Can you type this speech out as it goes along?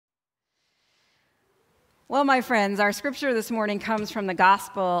Well, my friends, our scripture this morning comes from the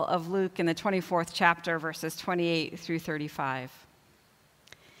Gospel of Luke in the 24th chapter, verses 28 through 35.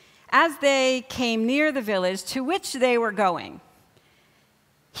 As they came near the village to which they were going,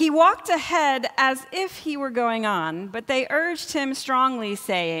 he walked ahead as if he were going on, but they urged him strongly,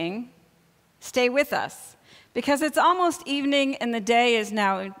 saying, "Stay with us, because it's almost evening and the day is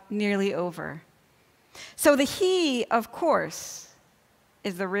now nearly over." So the he, of course,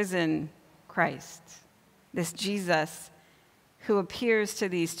 is the risen Christ, this Jesus who appears to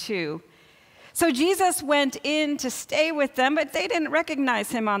these two. So Jesus went in to stay with them, but they didn't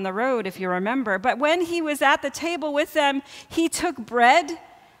recognize him on the road, if you remember. But when he was at the table with them, he took bread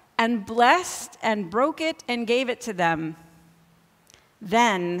and blessed and broke it and gave it to them.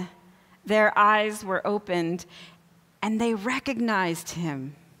 Then their eyes were opened and they recognized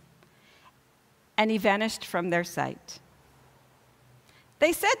him, and he vanished from their sight.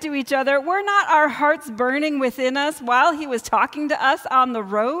 They said to each other, "Were not our hearts burning within us while he was talking to us on the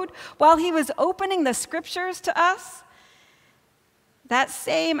road, while he was opening the scriptures to us?" That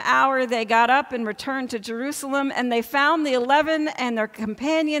same hour they got up and returned to Jerusalem, and they found the 11 and their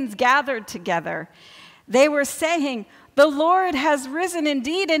companions gathered together. They were saying, "The Lord has risen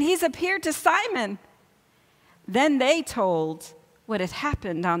indeed, and he's appeared to Simon." Then they told what had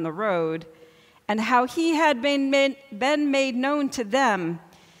happened on the road, and how he had been made known to them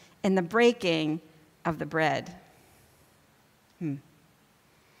in the breaking of the bread.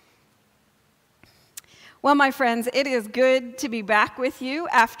 Well, my friends, it is good to be back with you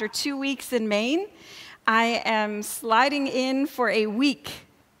after 2 weeks in Maine. I am sliding in for a week.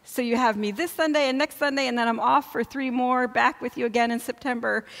 So you have me this Sunday and next Sunday, and then I'm off for 3 more, back with you again in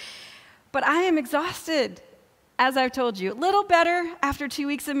September. But I am exhausted, as I've told you. A little better after 2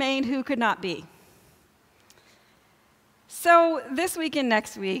 weeks in Maine, who could not be? So this week and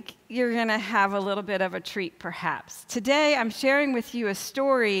next week, you're going to have a little bit of a treat, perhaps. Today, I'm sharing with you a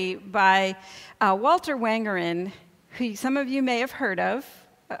story by Walter Wangerin, who some of you may have heard of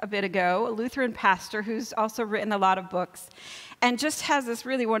a bit ago, a Lutheran pastor who's also written a lot of books, and just has this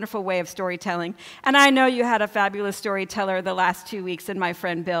really wonderful way of storytelling. And I know you had a fabulous storyteller the last 2 weeks in my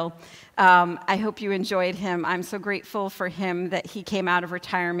friend Bill. I hope you enjoyed him. I'm so grateful for him that he came out of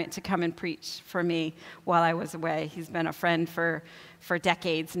retirement to come and preach for me while I was away. He's been a friend for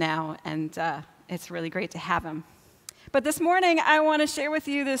decades now, and it's really great to have him. But this morning, I want to share with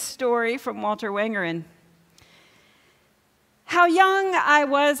you this story from Walter Wangerin. How young I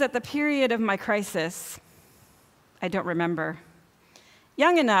was at the period of my crisis, I don't remember.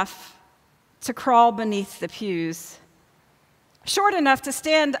 Young enough to crawl beneath the pews. Short enough to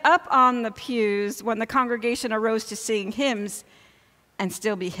stand up on the pews when the congregation arose to sing hymns and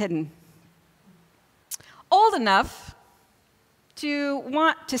still be hidden. Old enough to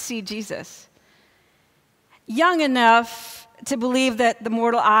want to see Jesus. Young enough to believe that the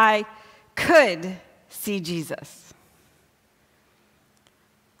mortal eye could see Jesus.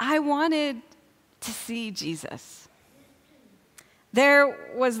 I wanted to see Jesus.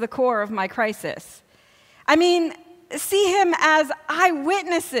 There was the core of my crisis. I mean, see him as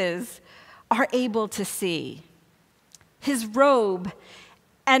eyewitnesses are able to see. His robe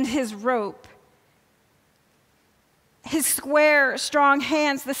and his rope. His square, strong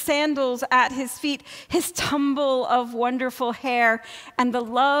hands, the sandals at his feet, his tumble of wonderful hair, and the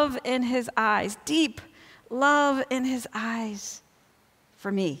love in his eyes, deep love in his eyes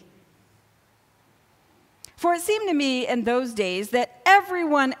for me. For it seemed to me in those days that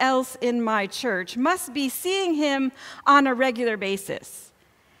everyone else in my church must be seeing him on a regular basis,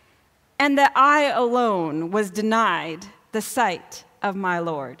 and that I alone was denied the sight of my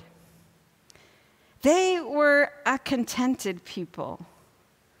Lord. They were a contented people,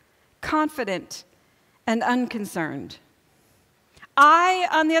 confident and unconcerned. I,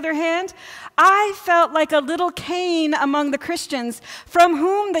 on the other hand, I felt like a little Cain among the Christians from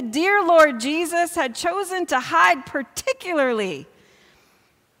whom the dear Lord Jesus had chosen to hide particularly.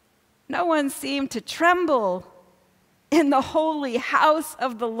 No one seemed to tremble in the holy house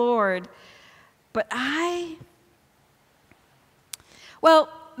of the Lord, but I. Well,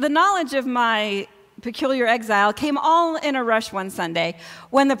 the knowledge of my peculiar exile came all in a rush one Sunday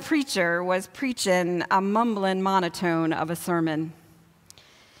when the preacher was preaching a mumbling monotone of a sermon.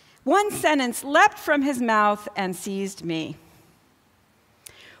 One sentence leapt from his mouth and seized me.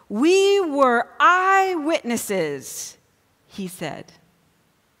 "We were eyewitnesses," he said.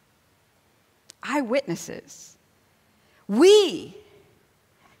 Eyewitnesses. We.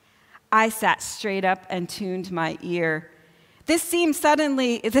 I sat straight up and tuned my ear. This seemed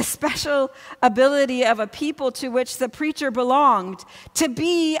suddenly the special ability of a people to which the preacher belonged, to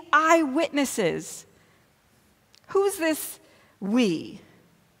be eyewitnesses. Who's this we?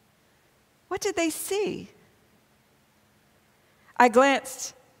 What did they see? I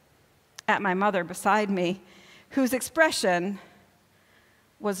glanced at my mother beside me, whose expression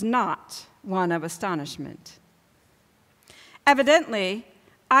was not one of astonishment. Evidently,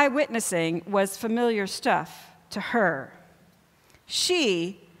 eyewitnessing was familiar stuff to her.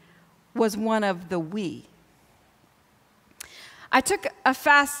 She was one of the we. I took a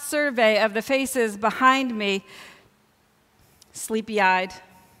fast survey of the faces behind me, sleepy-eyed,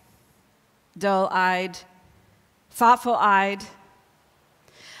 dull-eyed, thoughtful-eyed,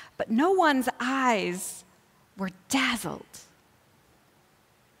 but no one's eyes were dazzled.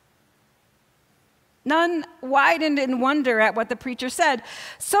 None widened in wonder at what the preacher said.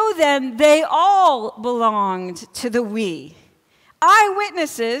 So then, they all belonged to the we.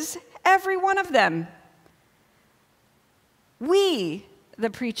 Eyewitnesses, every one of them. We,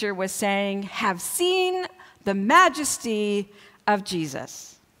 the preacher was saying, have seen the majesty of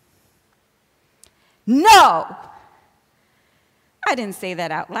Jesus. No! I didn't say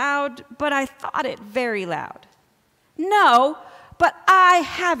that out loud, but I thought it very loud. No, but I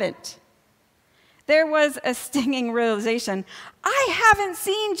haven't. There was a stinging realization. I haven't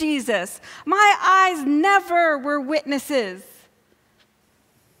seen Jesus. My eyes never were witnesses.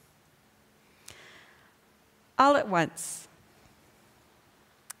 All at once,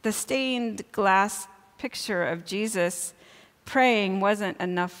 the stained glass picture of Jesus praying wasn't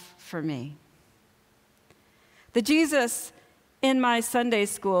enough for me. The Jesus in my Sunday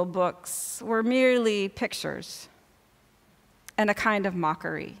school books were merely pictures and a kind of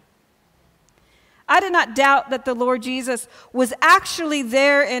mockery. I did not doubt that the Lord Jesus was actually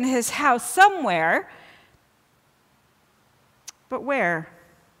there in his house somewhere, but where?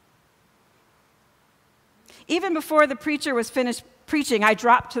 Even before the preacher was finished preaching, I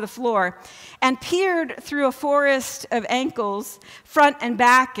dropped to the floor and peered through a forest of ankles, front and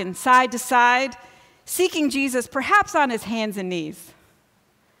back and side to side, seeking Jesus, perhaps on his hands and knees.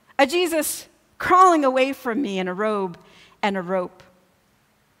 A Jesus crawling away from me in a robe and a rope.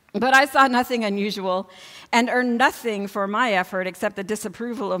 But I saw nothing unusual and earned nothing for my effort except the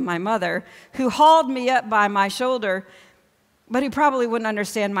disapproval of my mother, who hauled me up by my shoulder, but who probably wouldn't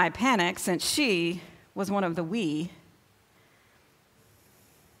understand my panic since she was one of the we.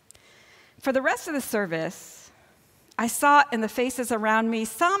 For the rest of the service, I saw in the faces around me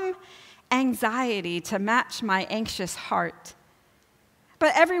some anxiety to match my anxious heart,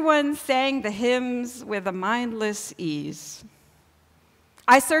 but everyone sang the hymns with a mindless ease.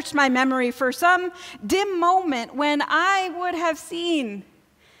 I searched my memory for some dim moment when I would have seen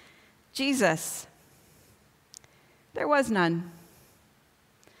Jesus. There was none.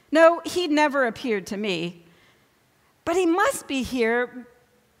 No, he never appeared to me, but he must be here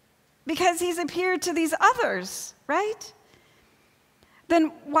because he's appeared to these others, right?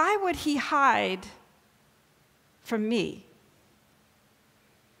 Then why would he hide from me?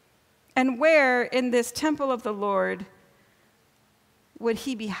 And where in this temple of the Lord would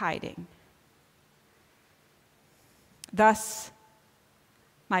he be hiding? Thus,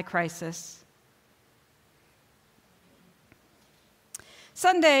 my crisis.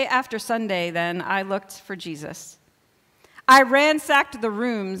 Sunday after Sunday, then, I looked for Jesus. I ransacked the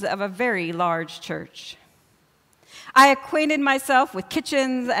rooms of a very large church. I acquainted myself with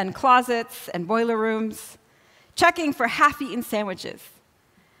kitchens and closets and boiler rooms, checking for half-eaten sandwiches,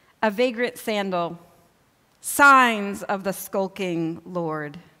 a vagrant sandal, signs of the skulking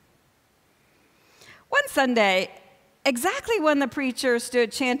Lord. One Sunday, exactly when the preacher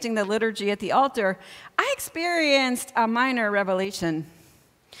stood chanting the liturgy at the altar, I experienced a minor revelation.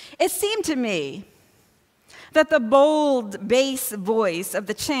 It seemed to me that the bold bass voice of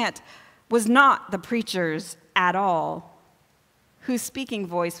the chant was not the preacher's at all, whose speaking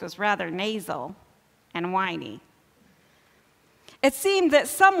voice was rather nasal and whiny. It seemed that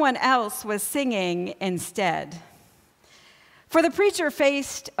someone else was singing instead. For the preacher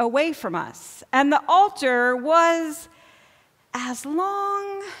faced away from us, and the altar was as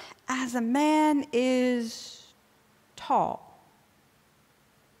long as a man is tall.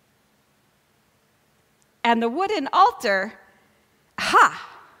 And the wooden altar,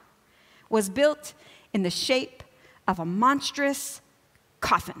 was built in the shape of a monstrous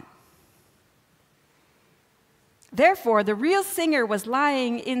coffin. Therefore, the real singer was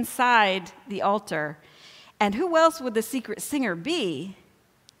lying inside the altar. And who else would the secret singer be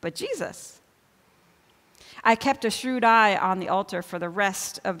but Jesus? I kept a shrewd eye on the altar for the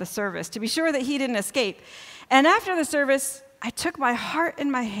rest of the service to be sure that he didn't escape. And after the service, I took my heart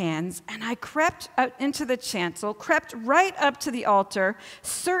in my hands, and I crept out into the chancel, crept right up to the altar,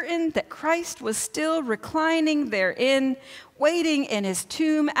 certain that Christ was still reclining therein, waiting in his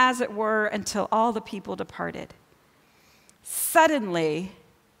tomb, as it were, until all the people departed. Suddenly,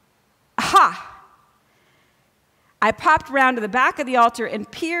 aha! I popped round to the back of the altar and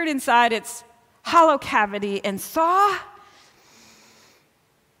peered inside its hollow cavity and saw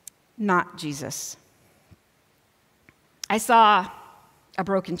not Jesus. I saw a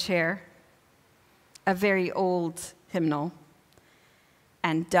broken chair, a very old hymnal,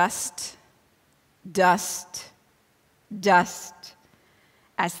 and dust, dust, dust,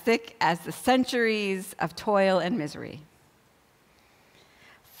 as thick as the centuries of toil and misery.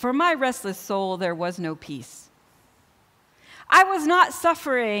 For my restless soul, there was no peace. I was not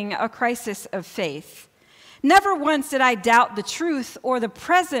suffering a crisis of faith. Never once did I doubt the truth or the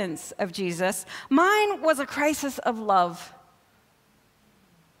presence of Jesus. Mine was a crisis of love,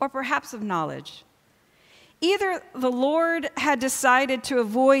 or perhaps of knowledge. Either the Lord had decided to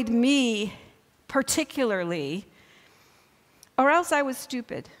avoid me particularly, or else I was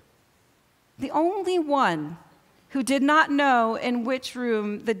stupid, the only one who did not know in which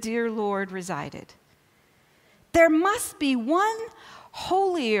room the dear Lord resided. There must be one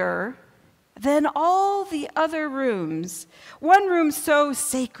holier than all the other rooms, one room so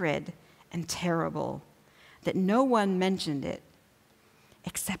sacred and terrible that no one mentioned it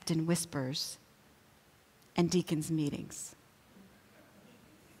except in whispers and deacons' meetings.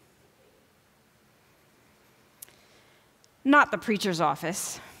 Not the preacher's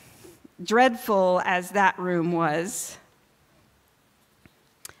office, dreadful as that room was.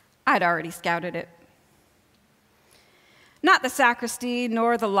 I'd already scouted it. Not the sacristy,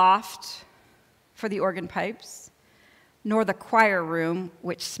 nor the loft for the organ pipes, nor the choir room,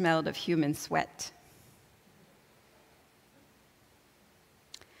 which smelled of human sweat.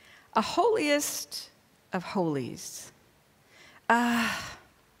 A holiest of holies. All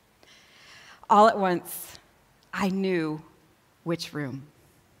at once, I knew which room.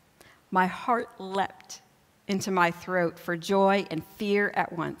 My heart leapt into my throat for joy and fear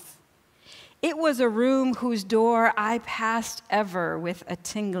at once. It was a room whose door I passed ever with a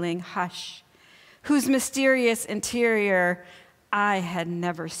tingling hush, whose mysterious interior I had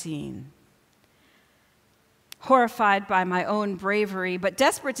never seen. Horrified by my own bravery, but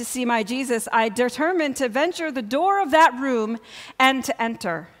desperate to see my Jesus, I determined to venture the door of that room and to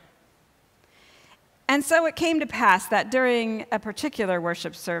enter. And so it came to pass that during a particular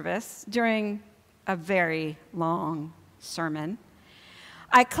worship service, during a very long sermon,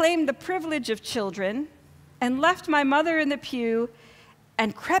 I claimed the privilege of children and left my mother in the pew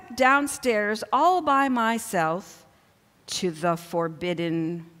and crept downstairs all by myself to the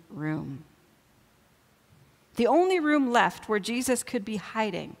forbidden room. The only room left where Jesus could be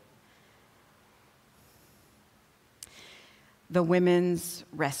hiding. The women's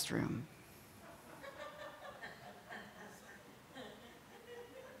restroom.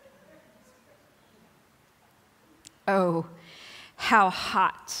 Oh, how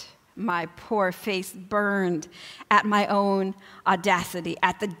hot my poor face burned at my own audacity,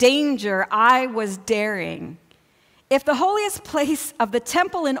 at the danger I was daring. If the holiest place of the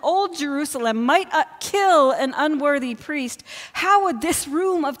temple in Old Jerusalem might kill an unworthy priest, how would this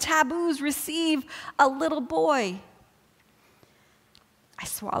room of taboos receive a little boy? I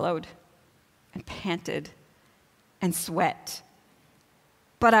swallowed and panted and sweat,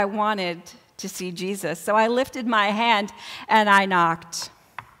 but I wanted to see Jesus, so I lifted my hand and I knocked.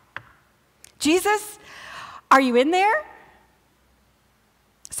 Jesus, are you in there?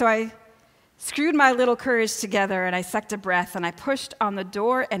 So I screwed my little courage together and I sucked a breath and I pushed on the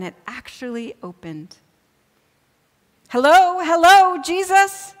door and it actually opened. Hello, hello,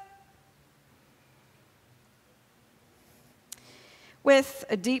 Jesus? With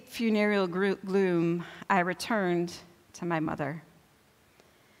a deep funereal gloom, I returned to my mother.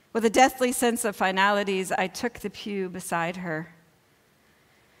 With a deathly sense of finalities, I took the pew beside her.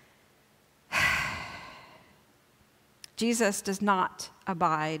 Jesus does not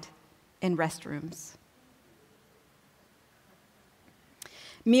abide in restrooms.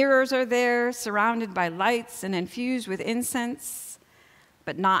 Mirrors are there, surrounded by lights and infused with incense,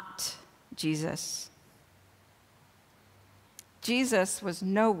 but not Jesus. Jesus was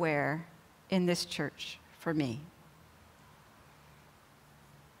nowhere in this church for me.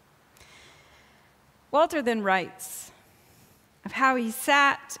 Walter then writes of how he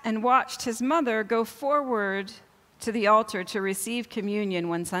sat and watched his mother go forward to the altar to receive communion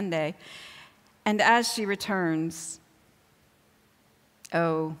one Sunday, and as she returns,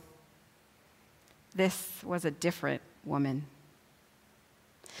 oh, this was a different woman.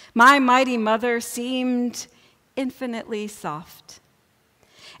 My mighty mother seemed infinitely soft.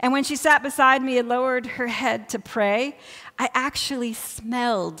 And when she sat beside me and lowered her head to pray, I actually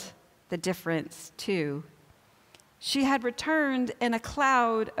smelled the difference too. She had returned in a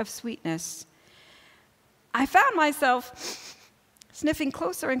cloud of sweetness. I found myself sniffing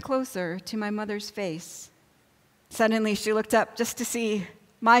closer and closer to my mother's face. Suddenly, she looked up just to see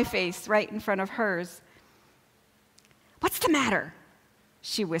my face right in front of hers. "What's the matter?"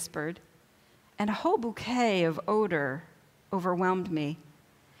 she whispered, and a whole bouquet of odor overwhelmed me.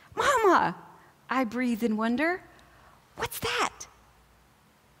 "Mama," I breathed in wonder. "What's that?"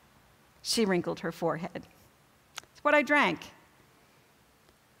 She wrinkled her forehead. "It's what I drank."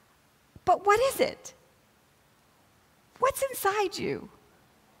 "But what is it? What's inside you?"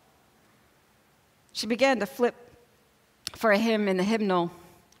 She began to flip for a hymn in the hymnal.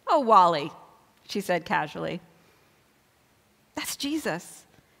 "Oh, Wally," she said casually. "That's Jesus.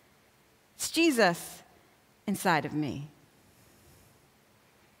 It's Jesus inside of me."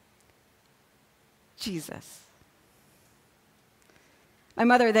 Jesus. My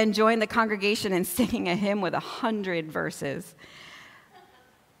mother then joined the congregation in singing a hymn with 100 verses.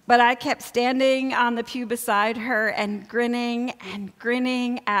 But I kept standing on the pew beside her and grinning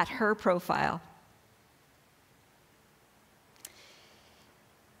at her profile.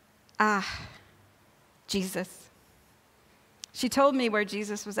 Ah, Jesus. She told me where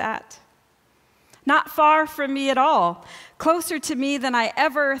Jesus was at. Not far from me at all, closer to me than I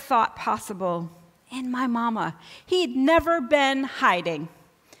ever thought possible. In my mama. He'd never been hiding.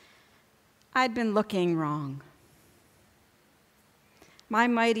 I'd been looking wrong. My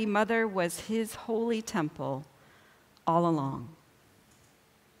mighty mother was his holy temple all along.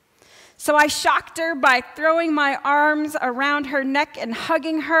 So I shocked her by throwing my arms around her neck and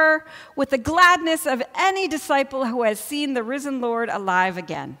hugging her with the gladness of any disciple who has seen the risen Lord alive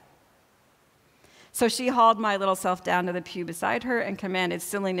again. So she hauled my little self down to the pew beside her and commanded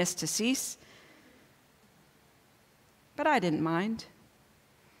silliness to cease. But I didn't mind.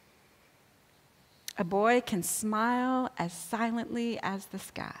 A boy can smile as silently as the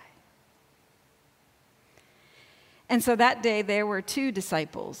sky. And so that day there were 2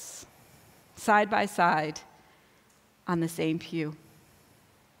 disciples, side by side, on the same pew.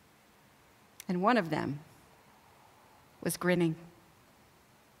 And one of them was grinning.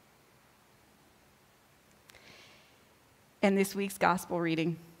 In this week's gospel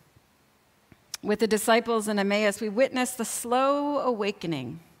reading, with the disciples in Emmaus, we witness the slow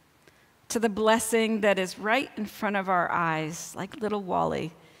awakening to the blessing that is right in front of our eyes, like little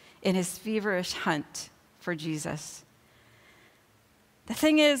Wally in his feverish hunt for Jesus. The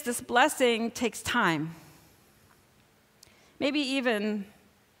thing is, this blessing takes time, maybe even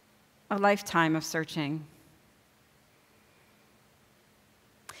a lifetime of searching.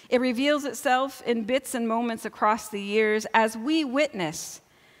 It reveals itself in bits and moments across the years as we witness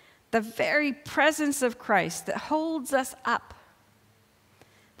the very presence of Christ that holds us up,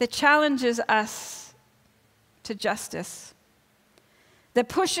 that challenges us to justice, that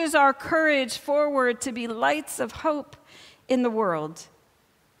pushes our courage forward to be lights of hope in the world.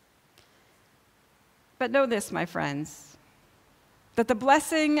 But know this, my friends, that the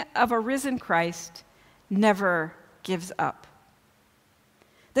blessing of a risen Christ never gives up.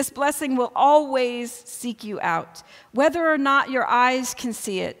 This blessing will always seek you out, whether or not your eyes can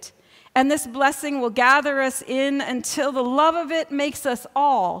see it. And this blessing will gather us in until the love of it makes us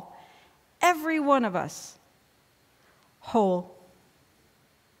all, every one of us, whole.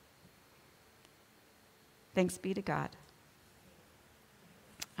 Thanks be to God.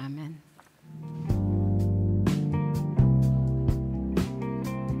 Amen.